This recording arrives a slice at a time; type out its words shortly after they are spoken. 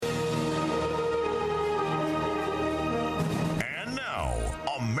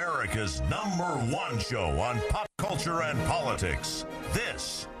America's #1 show on pop culture and politics.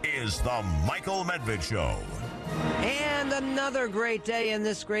 This is the Michael Medved Show. And another great day in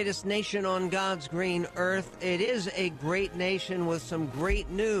this greatest nation on God's green earth. It is a great nation with some great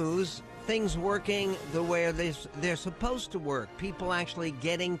news. Things working the way they're supposed to work. People actually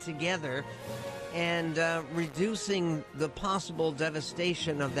getting together and reducing the possible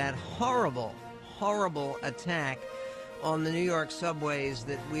devastation of that horrible, horrible attack on the New York subways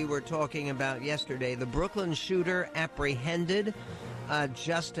that we were talking about yesterday. The Brooklyn shooter apprehended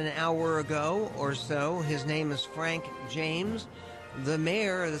just an hour ago or so. His name is Frank James. The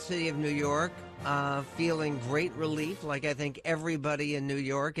mayor of the city of New York feeling great relief, like I think everybody in New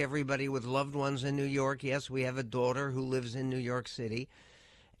York, everybody with loved ones in New York. Yes, we have a daughter who lives in New York City.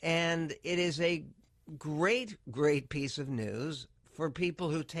 And it is a great, great piece of news for people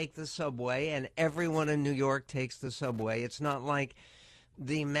who take the subway, and everyone in New York takes the subway. It's not like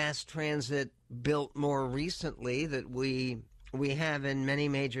the mass transit built more recently that we have in many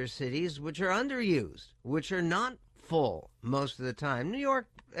major cities, which are underused, which are not full most of the time. New York,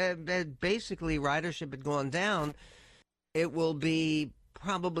 basically, ridership had gone down. It will be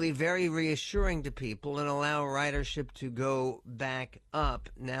probably very reassuring to people and allow ridership to go back up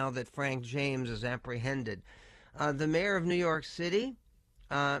now that Frank James is apprehended. The mayor of New York City,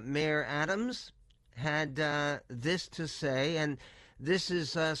 Mayor Adams, had this to say, and this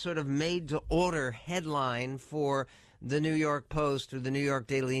is sort of made-to-order headline for the New York Post or the New York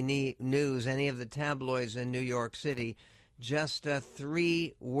Daily News, any of the tabloids in New York City. Just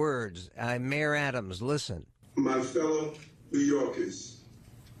 3 words. Mayor Adams, listen. My fellow New Yorkers,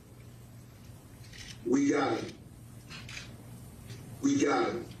 we got it. We got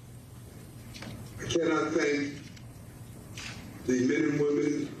it. I cannot thank the men and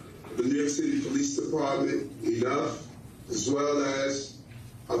women of the New York City Police Department enough, as well as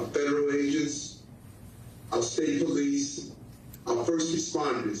our federal agents, our state police, our first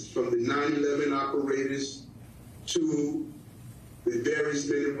responders, from the 9/11 operators to the various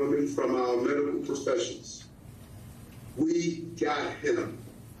men and women from our medical professions. We got him.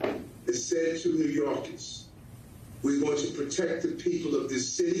 It said to New Yorkers, we're going to protect the people of this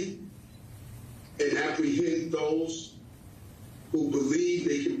city and apprehend those who believe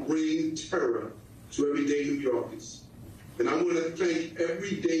they can bring terror to everyday New Yorkers. And I want to thank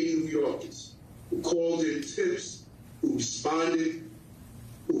everyday New Yorkers who called in tips, who responded,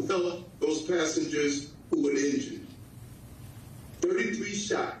 who helped those passengers who were injured. 33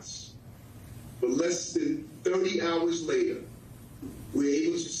 shots, but less than 30 hours later, we're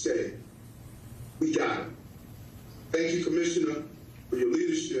able to say, we got it. Thank you, Commissioner, for your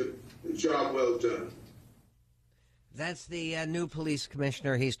leadership and job well done. That's the new police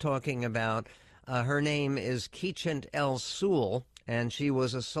commissioner he's talking about. Her name is Keechant L. Sewell, and she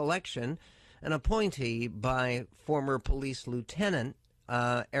was a selection, an appointee by former police lieutenant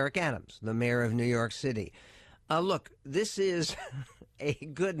Eric Adams, the mayor of New York City. Look, this is a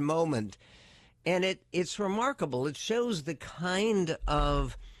good moment, and it's remarkable. It shows the kind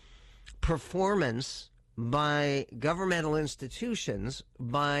of performance by governmental institutions,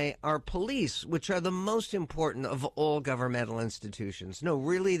 by our police, which are the most important of all governmental institutions. No,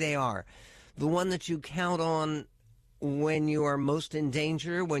 really they are. The one that you count on when you are most in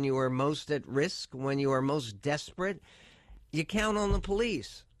danger, when you are most at risk, when you are most desperate, you count on the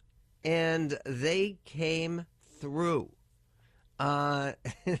police. And they came through.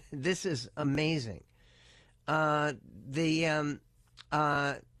 This is amazing. The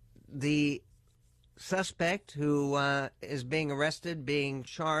suspect who is being arrested, being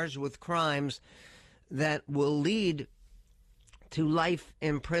charged with crimes that will lead to life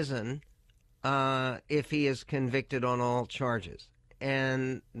in prison if he is convicted on all charges.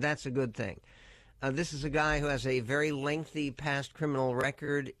 And that's a good thing. This is a guy who has a very lengthy past criminal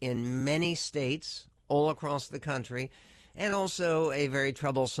record in many states all across the country, and also a very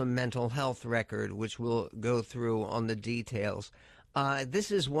troublesome mental health record, which we'll go through on the details.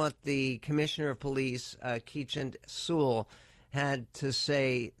 This is what the Commissioner of Police, Keechant Sewell, had to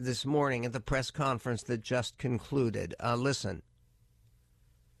say this morning at the press conference that just concluded. Listen.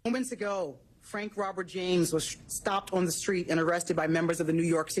 Moments ago, Frank Robert James was stopped on the street and arrested by members of the New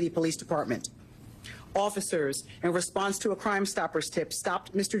York City Police Department. Officers, in response to a Crime Stoppers tip,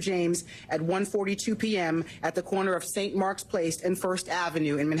 stopped Mr. James at 1:42 p.m. at the corner of St. Mark's Place and First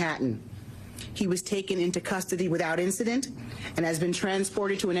Avenue in Manhattan. He was taken into custody without incident and has been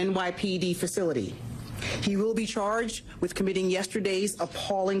transported to an NYPD facility. He will be charged with committing yesterday's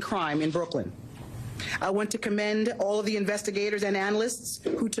appalling crime in Brooklyn. I want to commend all of the investigators and analysts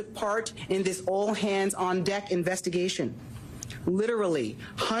who took part in this all-hands-on-deck investigation. Literally,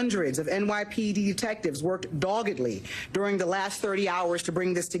 hundreds of NYPD detectives worked doggedly during the last 30 hours to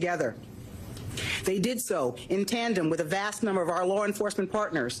bring this together. They did so in tandem with a vast number of our law enforcement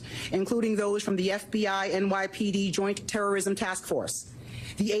partners, including those from the FBI NYPD Joint Terrorism Task Force,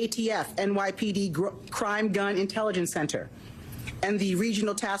 the ATF NYPD Crime Gun Intelligence Center, and the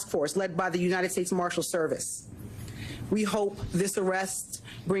Regional Task Force led by the United States Marshal Service. We hope this arrest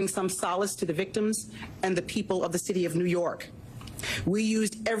brings some solace to the victims and the people of the city of New York. We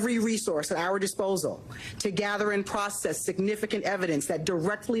used every resource at our disposal to gather and process significant evidence that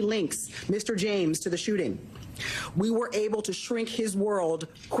directly links Mr. James to the shooting. We were able to shrink his world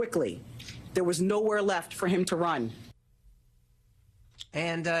quickly. There was nowhere left for him to run.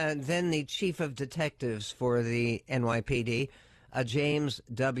 And then the chief of detectives for the NYPD, James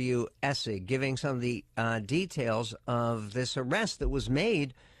W. Essig, giving some of the details of this arrest that was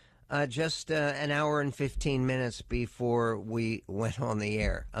made just an hour and 15 minutes before we went on the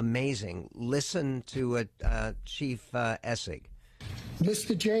air. Amazing. Listen to Chief Essig.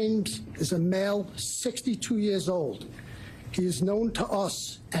 Mr. James is a male, 62 years old. He is known to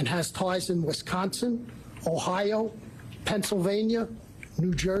us and has ties in Wisconsin, Ohio, Pennsylvania,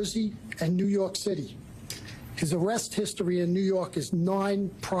 New Jersey, and New York City. His arrest history in New York is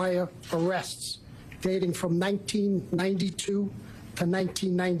 9 prior arrests, dating from 1992 to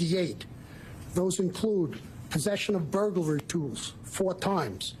 1998. Those include possession of burglary tools 4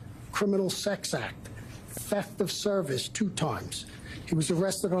 times, criminal sex act, theft of service 2 times. He was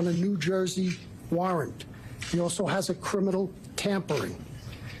arrested on a New Jersey warrant. He also has a criminal tampering.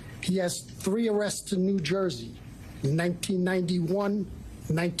 He has 3 arrests in New Jersey in 1991,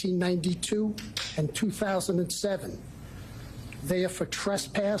 1992, and 2007. They are for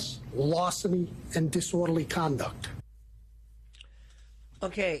trespass, larceny, and disorderly conduct.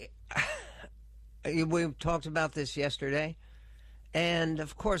 Okay, we talked about this yesterday, and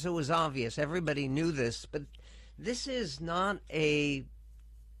of course it was obvious. Everybody knew this, but this is not a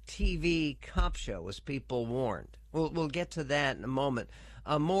TV cop show, as people warned. We'll get to that in a moment.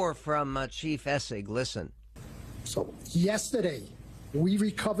 More from Chief Essig. Listen. So yesterday, we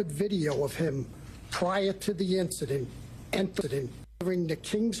recovered video of him prior to the incident entering the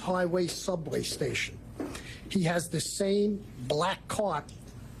Kings Highway subway station. He has the same black cart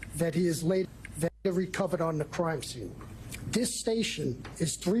that he has later recovered on the crime scene. This station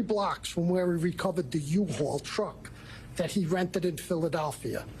is 3 blocks from where he recovered the U-Haul truck that he rented in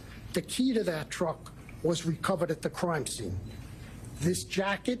Philadelphia. The key to that truck was recovered at the crime scene. This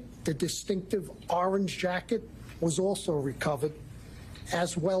jacket, the distinctive orange jacket, was also recovered,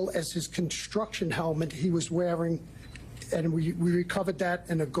 as well as his construction helmet he was wearing, and we recovered that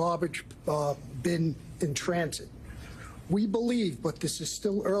in a garbage bin in transit. We believe, but this is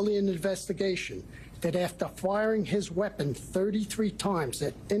still early in the investigation, that after firing his weapon 33 times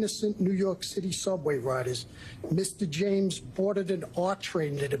at innocent New York City subway riders, Mr. James boarded an R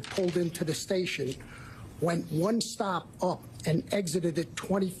train that had pulled into the station, went 1 stop up, and exited at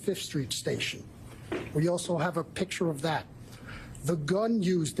 25th Street Station. We also have a picture of that. The gun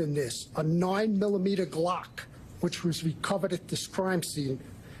used in this, a 9mm Glock, which was recovered at this crime scene,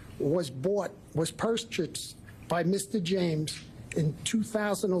 was purchased by Mr. James in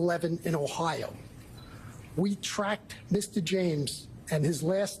 2011 in Ohio. We tracked Mr. James, and his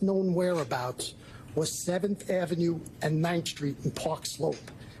last known whereabouts was 7th Avenue and 9th Street in Park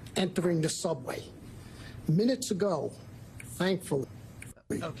Slope, entering the subway. Minutes ago, thankfully,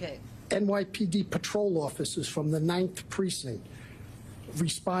 NYPD patrol officers from the 9th Precinct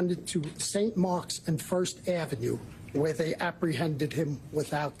responded to St. Mark's and 1st Avenue, where they apprehended him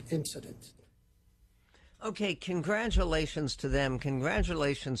without incident. Okay, congratulations to them.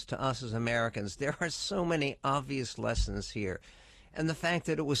 Congratulations to us as Americans. There are so many obvious lessons here. And the fact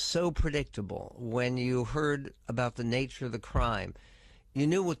that it was so predictable when you heard about the nature of the crime, you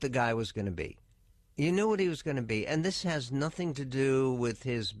knew what the guy was going to be. You knew what he was going to be. And this has nothing to do with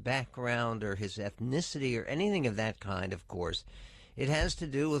his background or his ethnicity or anything of that kind, of course. It has to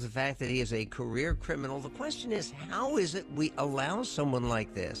do with the fact that he is a career criminal. The question is, how is it we allow someone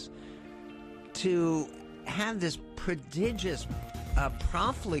like this to have this prodigious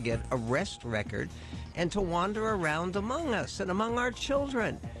profligate arrest record and to wander around among us and among our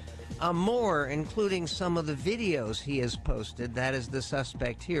children? More, including some of the videos he has posted. That is the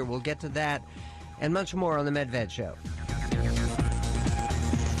suspect here. We'll get to that and much more on the Medved Show.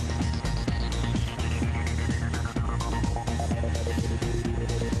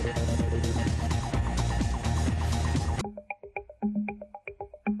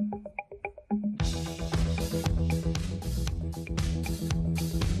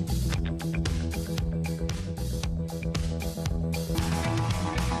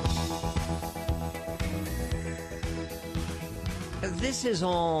 This is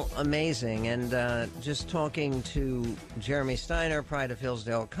all amazing, and just talking to Jeremy Steiner, Pride of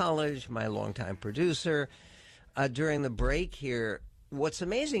Hillsdale College, my longtime producer, during the break here, what's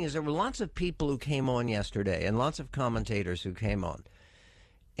amazing is there were lots of people who came on yesterday and lots of commentators who came on.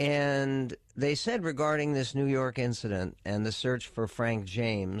 And they said regarding this New York incident and the search for Frank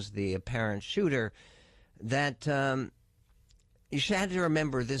James, the apparent shooter, that you should have to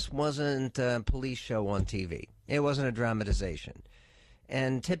remember this wasn't a police show on TV. It wasn't a dramatization.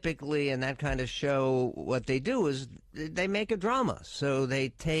 And typically in that kind of show, what they do is they make a drama. So they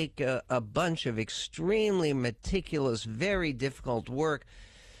take a bunch of extremely meticulous, very difficult work,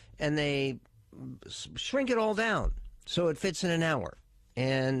 and they shrink it all down so it fits in an hour.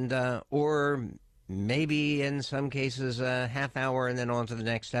 And or maybe in some cases a half hour and then on to the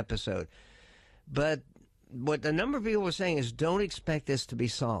next episode. But what a number of people were saying is don't expect this to be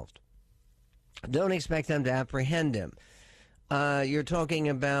solved. Don't expect them to apprehend him. You're talking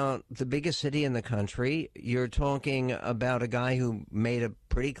about the biggest city in the country. You're talking about a guy who made a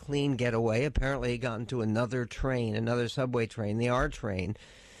pretty clean getaway. Apparently he got into another train, another subway train, the R train,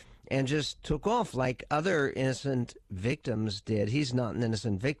 and just took off like other innocent victims did. He's not an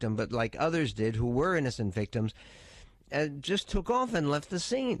innocent victim, but like others did who were innocent victims, just took off and left the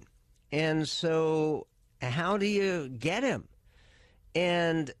scene. And so how do you get him?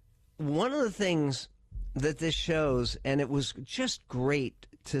 And one of the things that this shows, and it was just great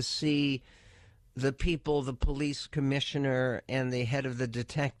to see the people, the police commissioner and the head of the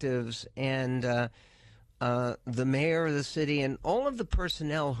detectives and the mayor of the city and all of the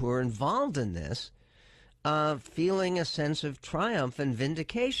personnel who are involved in this feeling a sense of triumph and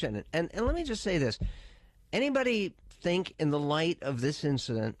vindication. And let me just say this. Anybody think in the light of this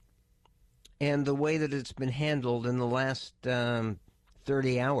incident and the way that it's been handled in the last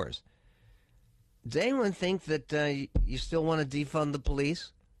 30 hours, does anyone think that you still want to defund the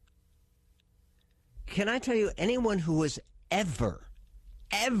police? Can I tell you, anyone who has ever,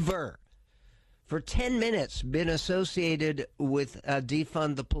 for 10 minutes been associated with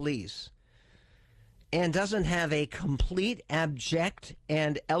defund the police and doesn't have a complete, abject,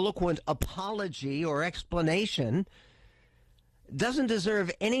 and eloquent apology or explanation doesn't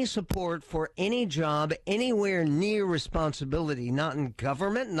deserve any support for any job anywhere near responsibility, not in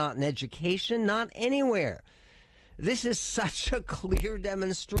government, not in education, not anywhere. This is such a clear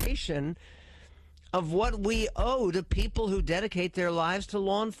demonstration of what we owe to people who dedicate their lives to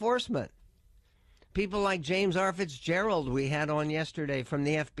law enforcement. People like James R. Fitzgerald we had on yesterday from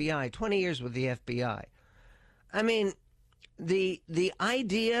the FBI, 20 years with the FBI. I mean, the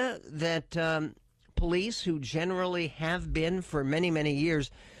idea that police, who generally have been for many, many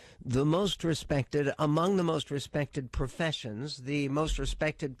years the most respected, among the most respected professions, the most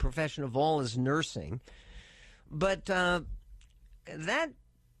respected profession of all is nursing, but that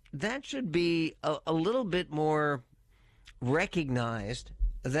should be a little bit more recognized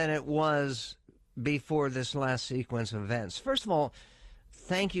than it was before this last sequence of events. First of all,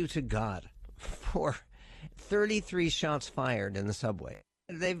 thank you to God for 33 shots fired in the subway.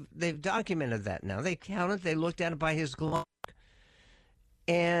 They've documented that now. They counted, they looked at it by his Glock,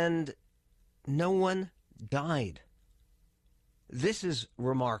 and no one died. This is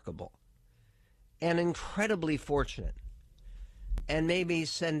remarkable and incredibly fortunate, and maybe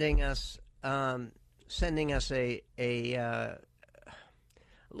sending us a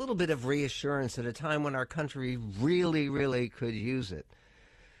little bit of reassurance at a time when our country really, really could use it.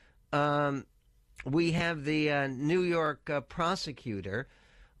 We have the New York prosecutor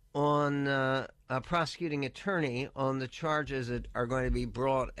on a prosecuting attorney on the charges that are going to be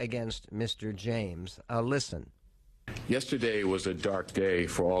brought against Mr. James. Listen. Yesterday was a dark day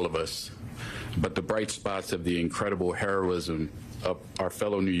for all of us, but the bright spots of the incredible heroism of our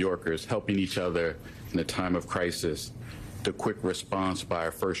fellow New Yorkers helping each other in a time of crisis, the quick response by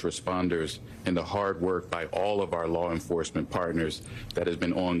our first responders, and the hard work by all of our law enforcement partners that has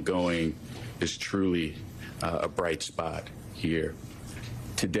been ongoing is truly a bright spot here.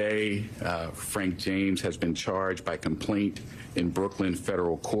 Today, Frank James has been charged by complaint in Brooklyn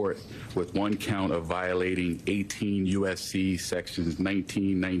Federal Court with one count of violating 18 U.S.C. sections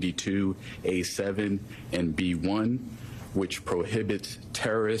 1992 A7 and B1, which prohibits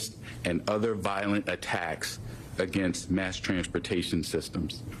terrorist and other violent attacks against mass transportation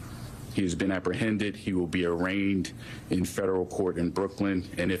systems. He has been apprehended. He will be arraigned in federal court in Brooklyn,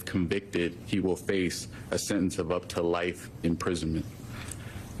 and if convicted, he will face a sentence of up to life imprisonment.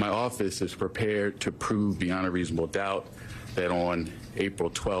 My office is prepared to prove beyond a reasonable doubt that on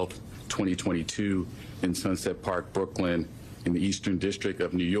April 12, 2022, in Sunset Park, Brooklyn, in the Eastern District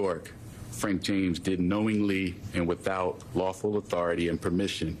of New York, Frank James did knowingly and without lawful authority and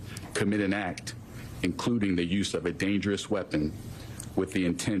permission commit an act, including the use of a dangerous weapon with the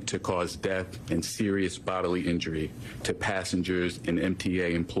intent to cause death and serious bodily injury to passengers and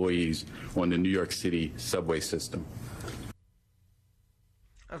MTA employees on the New York City subway system.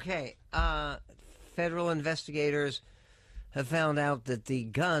 Okay, federal investigators have found out that the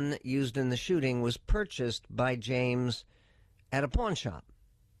gun used in the shooting was purchased by James at a pawn shop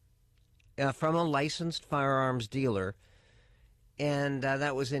from a licensed firearms dealer, and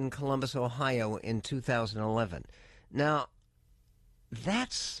that was in Columbus, Ohio in 2011. Now,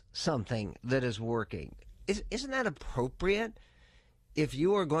 that's something that is working. Isn't that appropriate? If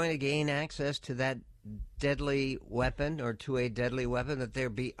you are going to gain access to that deadly weapon or to a deadly weapon, that there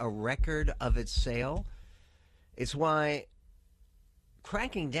be a record of its sale. It's why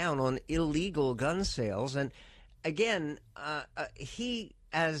cracking down on illegal gun sales, and again, he,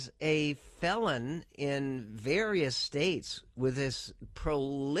 as a felon in various states with this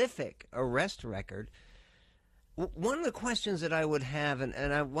prolific arrest record, one of the questions that I would have,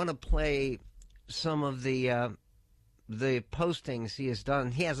 and I want to play some of the postings he has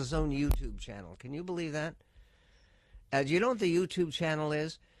done. He has his own YouTube channel. Can you believe that? Do you know what the YouTube channel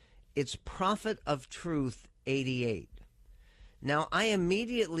is? It's Prophet of Truth 88. Now, I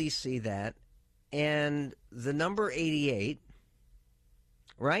immediately see that, and the number 88,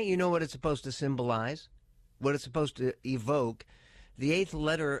 right? You know what it's supposed to symbolize, what it's supposed to evoke. The 8th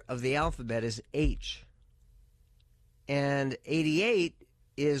letter of the alphabet is H. And 88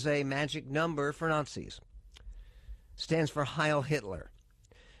 is a magic number for Nazis. Stands for Heil Hitler.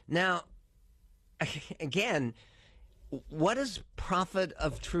 Now, again, what is Prophet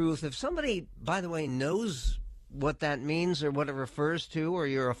of Truth? If somebody, by the way, knows what that means or what it refers to, or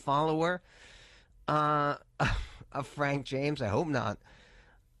you're a follower of Frank James, I hope not,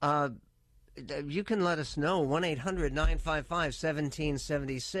 you can let us know.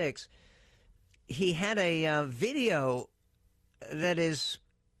 1-800-955-1776. He had a video that is,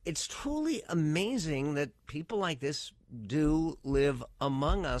 it's truly amazing that people like this do live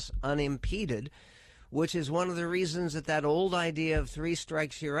among us unimpeded, which is one of the reasons that old idea of 3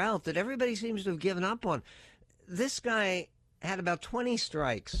 strikes you're out that everybody seems to have given up on. This guy had about 20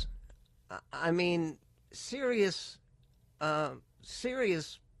 strikes. I mean, serious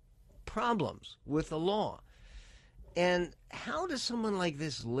problems with the law. And how does someone like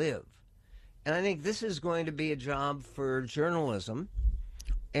this live? And I think this is going to be a job for journalism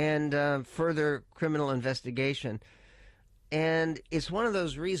and further criminal investigation. And it's one of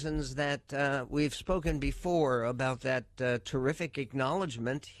those reasons that we've spoken before about that terrific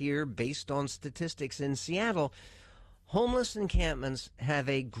acknowledgement here based on statistics in Seattle. Homeless encampments have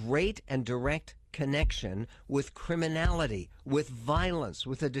a great and direct connection with criminality, with violence,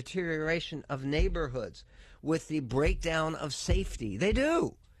 with the deterioration of neighborhoods, with the breakdown of safety. They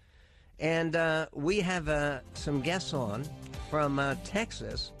do. And we have some guests on from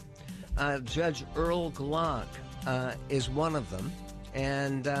Texas. Judge Earl Glock is one of them.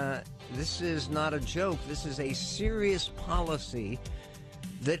 And this is not a joke. This is a serious policy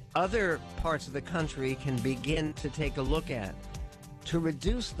that other parts of the country can begin to take a look at to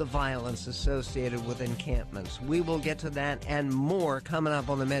reduce the violence associated with encampments. We will get to that and more coming up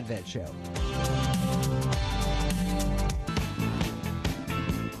on the Medved Show.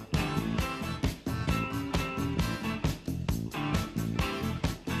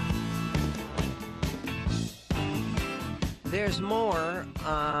 There's more,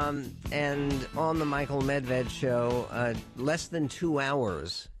 and on the Michael Medved Show, less than 2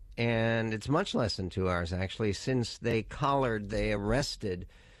 hours, and it's much less than 2 hours, actually, since they arrested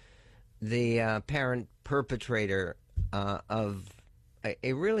the apparent perpetrator of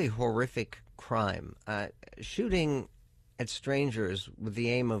a really horrific crime, shooting at strangers with the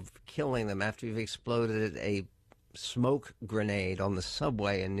aim of killing them after you've exploded a smoke grenade on the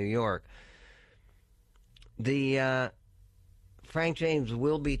subway in New York. Frank James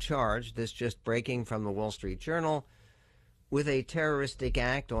will be charged, this just breaking from the Wall Street Journal, with a terroristic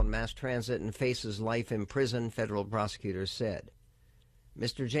act on mass transit and faces life in prison, federal prosecutors said.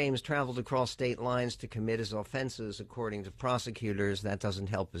 Mr. James traveled across state lines to commit his offenses, according to prosecutors. That doesn't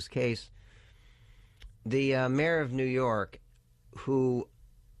help his case. The mayor of New York, who,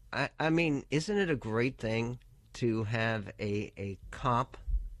 I mean, isn't it a great thing to have a cop,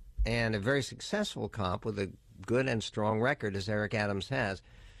 and a very successful cop with a good and strong record, as Eric Adams has,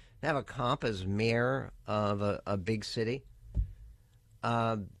 to have a cop as mayor of a big city?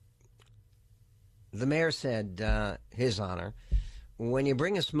 The mayor said, his honor, when you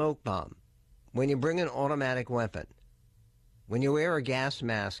bring a smoke bomb, when you bring an automatic weapon, When you wear a gas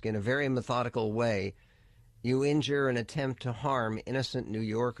mask in a very methodical way, you injure and attempt to harm innocent New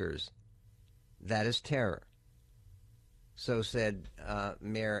Yorkers. That is terror. So said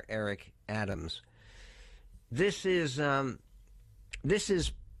Mayor Eric Adams. This is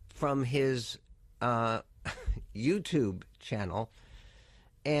from his YouTube channel,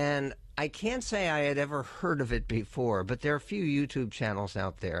 and I can't say I had ever heard of it before, but there are a few YouTube channels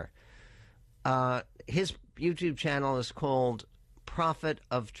out there. His YouTube channel is called Prophet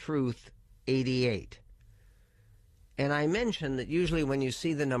of Truth 88. And I mentioned that usually when you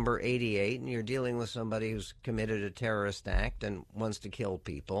see the number 88 and you're dealing with somebody who's committed a terrorist act and wants to kill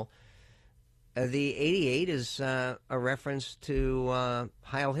people, the 88 is a reference to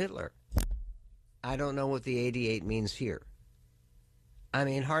Heil Hitler. I don't know what the 88 means here. I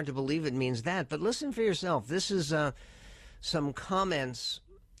mean, hard to believe it means that, but listen for yourself. This is some comments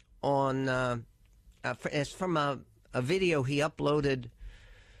on, it's from a video he uploaded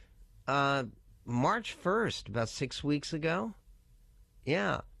March 1st, about 6 weeks ago.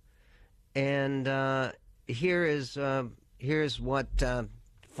 Yeah. And here's what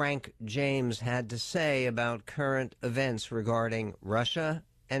Frank James had to say about current events regarding Russia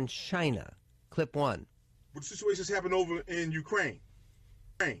and China. Clip 1. But situations happen over in Ukraine.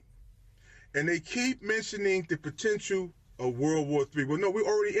 And they keep mentioning the potential of World War III. Well, no, we're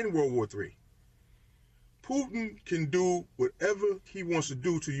already in World War III. Putin can do whatever he wants to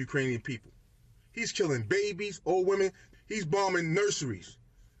do to Ukrainian people. He's killing babies, old women. He's bombing nurseries.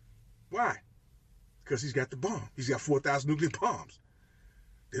 Why? Because he's got the bomb. He's got 4,000 nuclear bombs.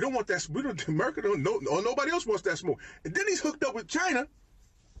 They don't want that. America don't know, or nobody else wants that smoke. And then he's hooked up with China.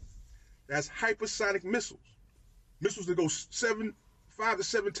 That's hypersonic missiles. Missiles that go 5 to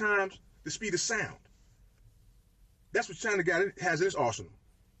 7 times the speed of sound. That's what China has in its arsenal.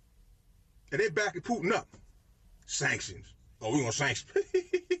 And they're backing Putin up. Sanctions. Oh, we're going to sanction.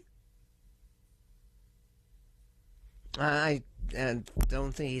 I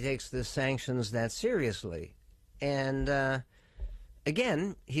don't think he takes the sanctions that seriously. And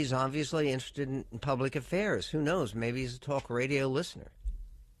again, he's obviously interested in public affairs. Who knows? Maybe he's a talk radio listener.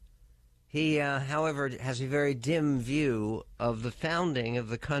 He, however, has a very dim view of the founding of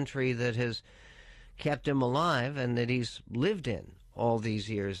the country that has kept him alive and that he's lived in all these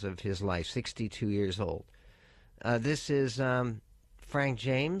years of his life, 62 years old. This is Frank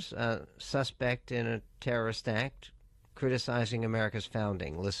James, suspect in a terrorist act, criticizing America's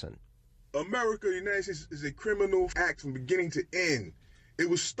founding. Listen. America, the United States, is a criminal act from beginning to end. It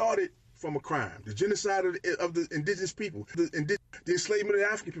was started from a crime, the genocide of the indigenous people, the enslavement of the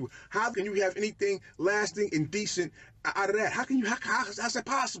African people. How can you have anything lasting and decent out of that? How's that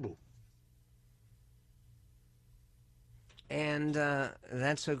possible? And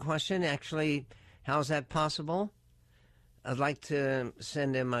that's a question. Actually, how's that possible? I'd like to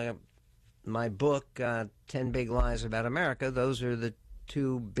send him my book, 10 Big Lies About America. Those are the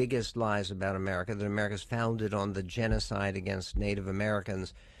 2 biggest lies about America, that America's founded on the genocide against Native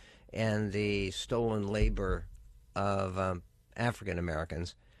Americans and the stolen labor of African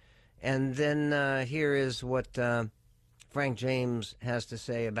Americans. And then here is what Frank James has to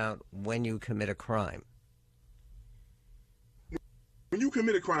say about when you commit a crime. When you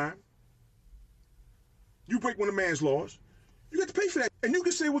commit a crime, you break one of man's laws, you got to pay for that. And you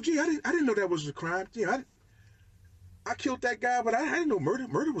can say, well, gee, I didn't know that was a crime. Gee, I killed that guy, but I didn't know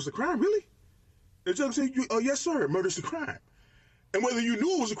murder was a crime, really? The judge say, oh, yes, sir, murder's a crime. And whether you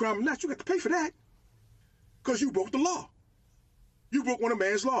knew it was a crime or not, you got to pay for that. Because you broke the law. You broke one of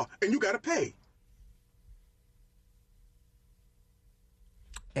man's law, and you got to pay.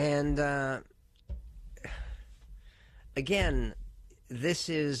 And again, this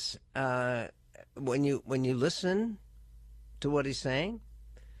is when you listen to what he's saying,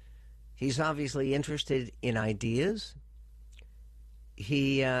 he's obviously interested in ideas.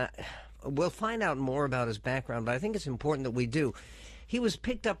 We'll find out more about his background, but I think it's important that we do. He was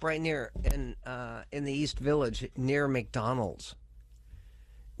picked up right near in the East Village near McDonald's,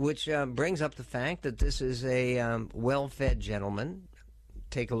 which brings up the fact that this is a well-fed gentleman.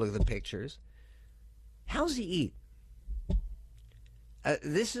 Take a look at the pictures. How's he eat?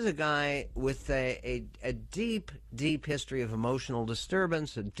 This is a guy with a deep, deep history of emotional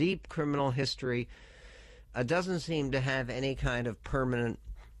disturbance, a deep criminal history. Doesn't seem to have any kind of permanent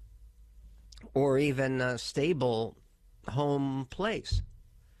or even stable home place.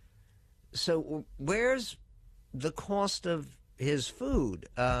 So where's the cost of his food,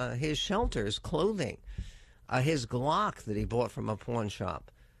 his shelter, his clothing, his Glock that he bought from a pawn shop?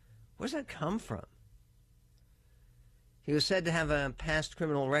 Where's that come from? He was said to have a past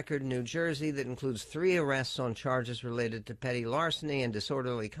criminal record in New Jersey that includes 3 arrests on charges related to petty larceny and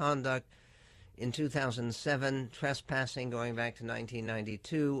disorderly conduct in 2007, trespassing going back to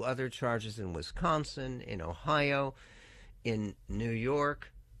 1992, other charges in Wisconsin, in Ohio, in New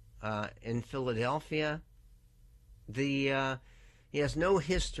York, in Philadelphia. He has no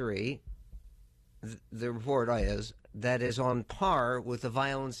history, the report is, that is on par with the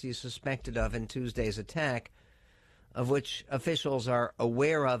violence he's suspected of in Tuesday's attack, of which officials are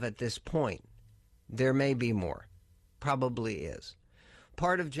aware of at this point. There may be more. Probably is.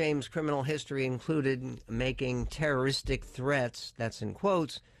 Part of James' criminal history included making terroristic threats, that's in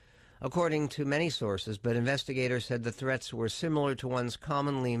quotes, according to many sources, but investigators said the threats were similar to ones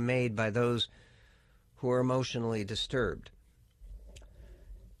commonly made by those who are emotionally disturbed.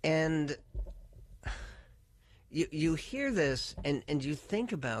 And you hear this and you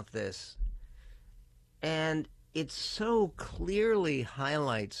think about this, and it so clearly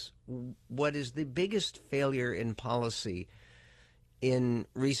highlights what is the biggest failure in policy in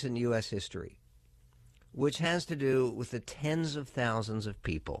recent U.S. history, which has to do with the tens of thousands of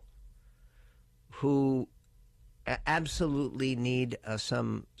people who absolutely need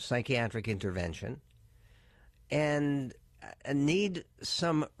some psychiatric intervention and need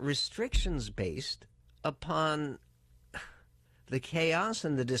some restrictions based upon the chaos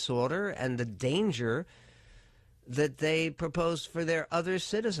and the disorder and the danger that they proposed for their other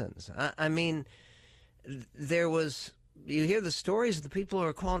citizens. I mean, you hear the stories of the people who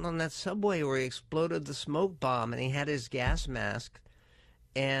are caught on that subway where he exploded the smoke bomb and he had his gas mask,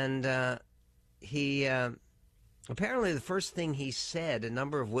 and he apparently the first thing he said, a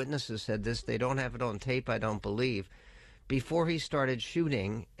number of witnesses said this, they don't have it on tape, I don't believe, before he started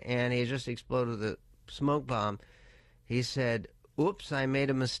shooting and he just exploded the smoke bomb, he said, "Oops, I made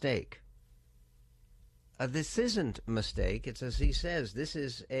a mistake." This isn't a mistake. It's, as he says, this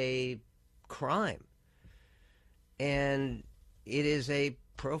is a crime. And it is a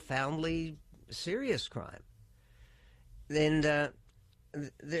profoundly serious crime. And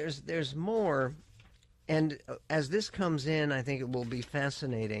there's more. And as this comes in, I think it will be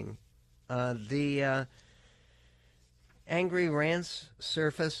fascinating. The angry rants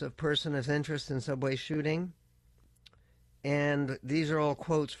surface of person of interest in subway shooting. And these are all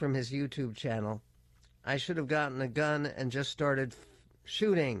quotes from his YouTube channel. "I should have gotten a gun and just started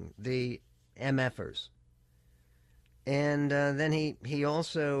shooting the MFers." And then he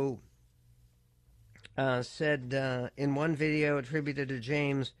also said in one video attributed to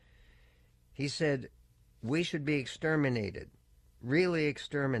James, he said, "We should be exterminated, really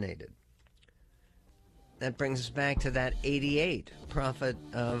exterminated." That brings us back to that 88, Prophet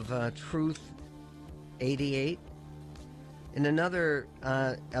of Truth 88. In another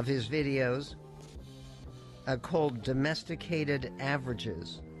of his videos, called Domesticated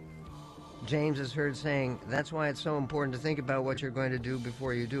Averages, James is heard saying, "That's why it's so important to think about what you're going to do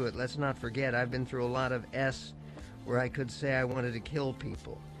before you do it. Let's not forget, I've been through a lot of where I could say I wanted to kill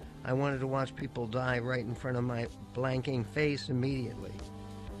people. I wanted to watch people die right in front of my blanking face immediately.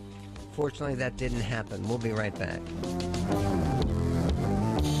 Fortunately, that didn't happen." We'll be right back.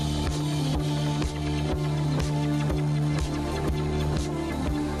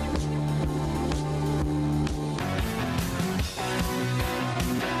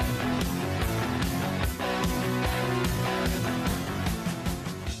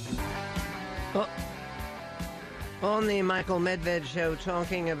 On the Michael Medved Show,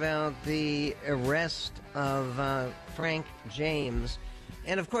 talking about the arrest of Frank James.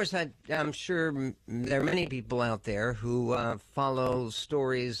 And of course, I'm sure there are many people out there who follow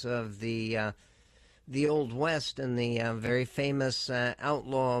stories of the Old West and the very famous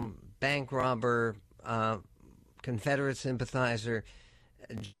outlaw, bank robber, Confederate sympathizer,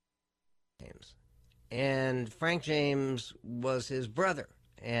 James. And Frank James was his brother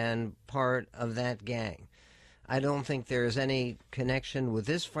and part of that gang. I don't think there is any connection with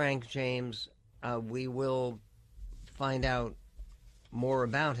this Frank James. We will find out more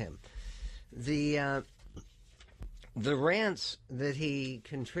about him. The rants that he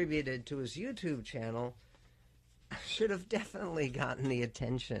contributed to his YouTube channel should have definitely gotten the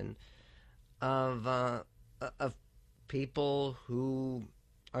attention of people who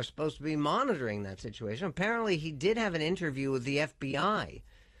are supposed to be monitoring that situation. Apparently, he did have an interview with the FBI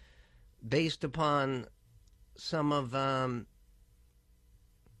based upon some of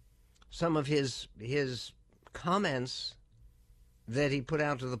his comments that he put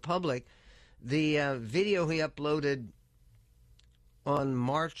out to the public. The video he uploaded on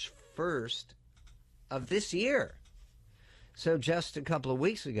March 1st of this year, so just a couple of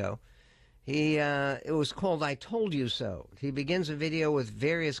weeks ago, It was called I Told You So. He begins a video with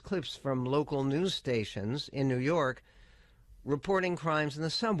various clips from local news stations in New York reporting crimes in the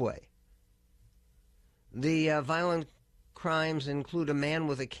subway. The violent crimes include a man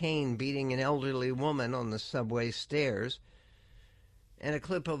with a cane beating an elderly woman on the subway stairs, and a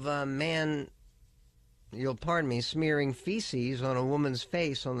clip of a man, you'll pardon me, smearing feces on a woman's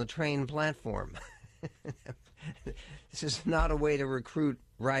face on the train platform. This is not a way to recruit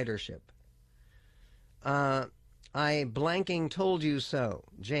ridership. I blanking told you so,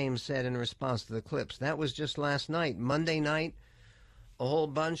 James said in response to the clips. That was just last night. Monday night, a whole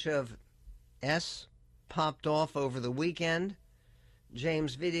bunch of S popped off over the weekend.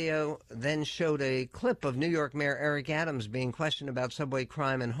 James' video then showed a clip of New York Mayor Eric Adams being questioned about subway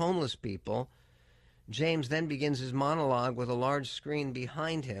crime and homeless people. James then begins his monologue with a large screen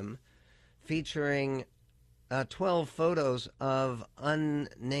behind him featuring 12 photos of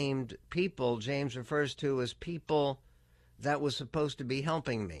unnamed people James refers to as people that was supposed to be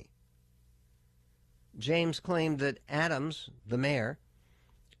helping me. James claimed that Adams, the mayor,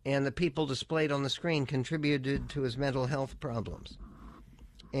 and the people displayed on the screen contributed to his mental health problems,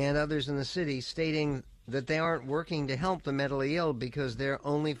 and others in the city, stating that they aren't working to help the mentally ill because they're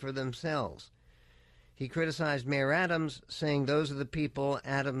only for themselves. He criticized Mayor Adams, saying those are the people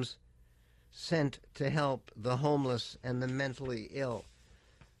Adams sent to help the homeless and the mentally ill.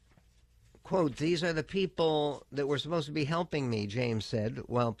 Quote, "These are the people that were supposed to be helping me," James said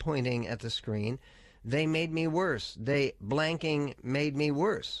while pointing at the screen. "They made me worse. They blanking made me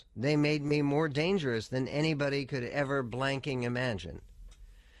worse. They made me more dangerous than anybody could ever blanking imagine."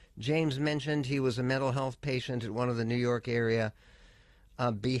 James mentioned he was a mental health patient at one of the New York area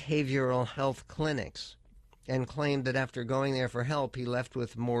behavioral health clinics and claimed that after going there for help, he left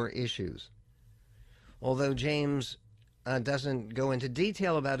with more issues. Although James doesn't go into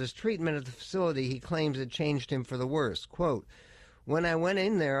detail about his treatment at the facility, he claims it changed him for the worse. Quote, "When I went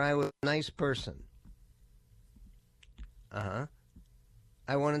in there, I was a nice person. I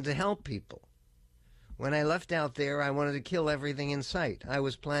wanted to help people. When I left out there, I wanted to kill everything in sight. I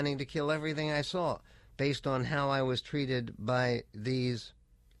was planning to kill everything I saw based on how I was treated by these,"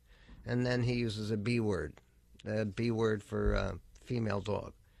 and then he uses a B word for female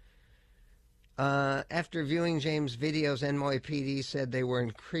dog. After viewing James' videos, NYPD said they were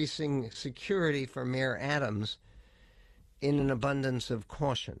increasing security for Mayor Adams in an abundance of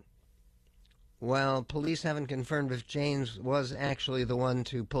caution. While police haven't confirmed if James was actually the one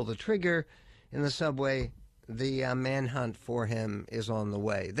to pull the trigger in the subway, the manhunt for him is on the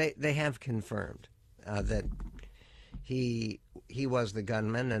way. They have confirmed that he was the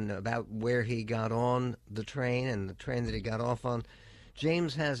gunman, and about where he got on the train and the train that he got off on.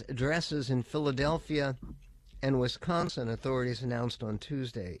 James has addresses in Philadelphia and Wisconsin, authorities announced on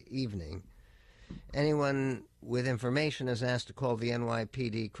Tuesday evening. Anyone with information is asked to call the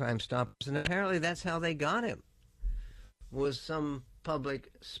NYPD Crime Stoppers, and apparently that's how they got him, was some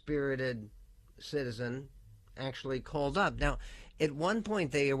public-spirited citizen actually called up. Now, at one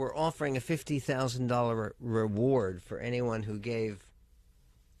point they were offering a $50,000 reward for anyone who gave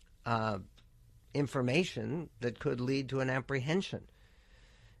information that could lead to an apprehension.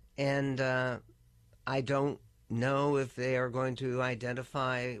 And I don't know if they are going to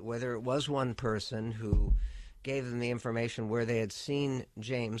identify whether it was one person who gave them the information where they had seen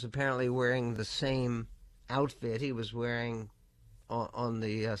James, apparently wearing the same outfit he was wearing on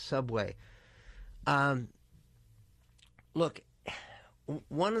the subway. Look,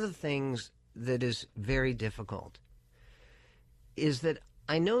 one of the things that is very difficult is that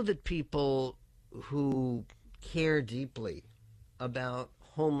I know that people who care deeply about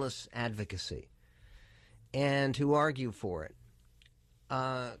homeless advocacy and who argue for it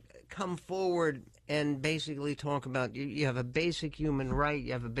come forward and basically talk about you have a basic human right,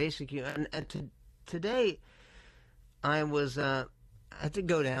 you have a basic today I had to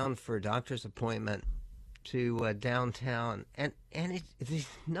go down for a doctor's appointment to downtown, and the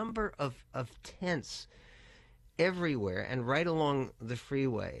number of tents everywhere and right along the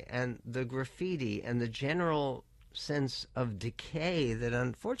freeway, and the graffiti and the general sense of decay that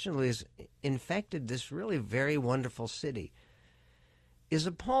unfortunately has infected this really very wonderful city is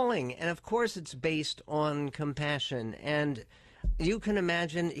appalling. And of course it's based on compassion, and you can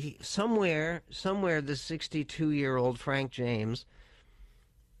imagine somewhere the 62-year-old Frank James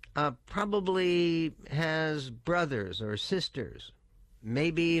probably has brothers or sisters,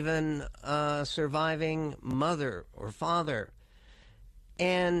 maybe even a surviving mother or father,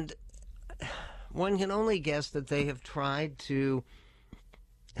 and one can only guess that they have tried to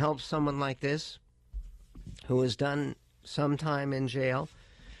help someone like this who has done some time in jail,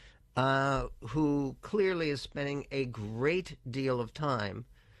 who clearly is spending a great deal of time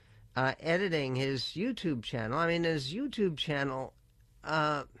editing his YouTube channel. I mean, his YouTube channel,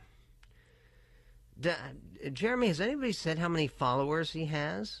 Jeremy, has anybody said how many followers he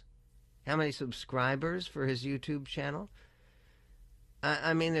has? How many subscribers for his YouTube channel?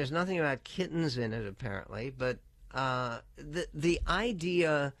 I mean, there's nothing about kittens in it, apparently, but the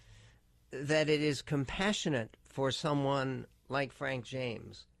idea that it is compassionate for someone like Frank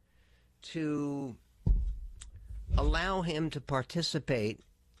James to allow him to participate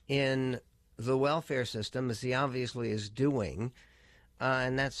in the welfare system, as he obviously is doing,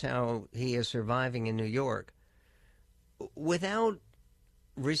 and that's how he is surviving in New York, without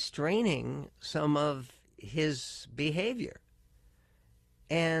restraining some of his behavior.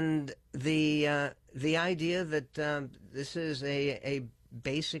 And the idea that this is a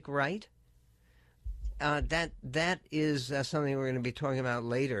basic right, that is something we're going to be talking about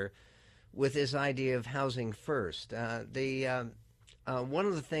later with this idea of housing first. One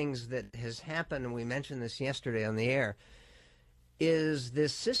of the things that has happened, and we mentioned this yesterday on the air, is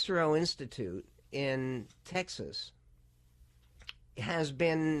this Cicero Institute in Texas has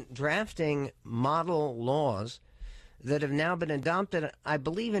been drafting model laws that have now been adopted, I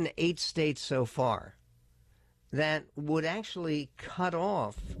believe, in 8 states so far, that would actually cut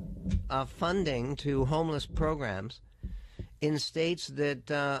off funding to homeless programs in states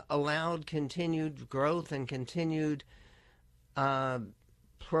that allowed continued growth and continued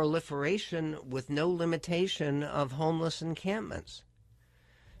proliferation with no limitation of homeless encampments.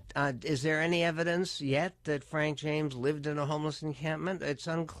 Is there any evidence yet that Frank James lived in a homeless encampment? It's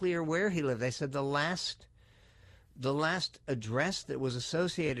unclear where he lived. They said the last address that was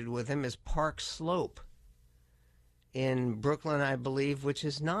associated with him is Park Slope in Brooklyn, I believe, which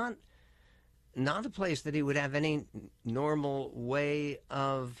is not a place that he would have any normal way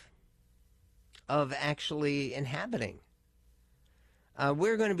of actually inhabiting.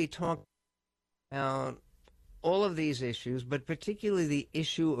 We're going to be talking about all of these issues, but particularly the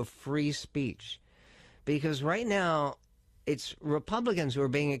issue of free speech, because right now it's Republicans who are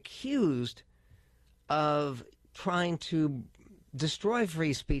being accused of trying to destroy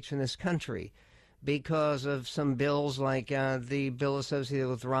free speech in this country because of some bills like the bill associated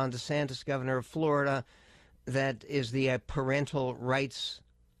with Ron DeSantis, governor of Florida, that is the parental rights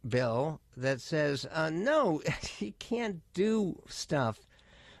bill that says, no, you can't do stuff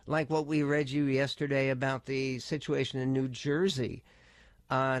like what we read you yesterday about the situation in New Jersey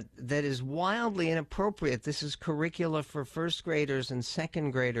that is wildly inappropriate. This is curricula for first graders and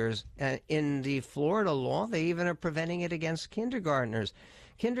second graders. In the Florida law, they even are preventing it against kindergartners.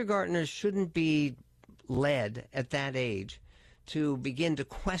 Kindergartners shouldn't be led at that age to begin to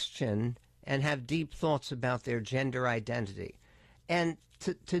question and have deep thoughts about their gender identity. And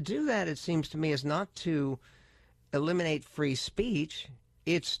to do that, it seems to me, is not to eliminate free speech.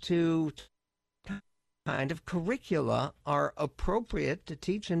 It's to kind of curricula are appropriate to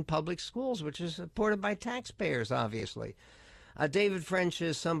teach in public schools, which is supported by taxpayers, obviously. David French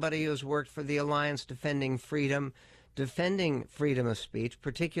is somebody who's worked for the Alliance defending freedom of speech,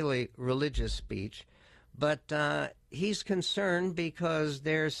 particularly religious speech. But he's concerned because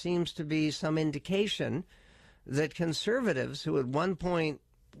there seems to be some indication that conservatives, who at one point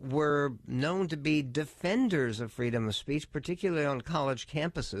were known to be defenders of freedom of speech, particularly on college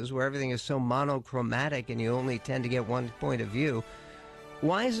campuses where everything is so monochromatic and you only tend to get one point of view,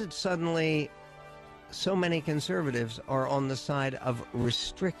 why is it suddenly so many conservatives are on the side of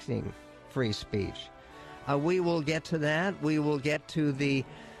restricting free speech? We will get to that. We will get to the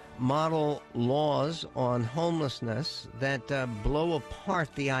model laws on homelessness that blow apart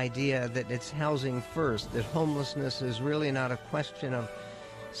the idea that it's housing first, that homelessness is really not a question of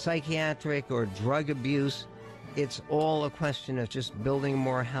psychiatric or drug abuse. It's all a question of just building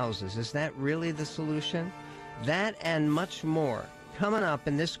more houses. Is that really the solution? That and much more coming up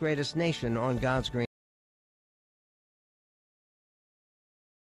in This Greatest Nation on God's Green.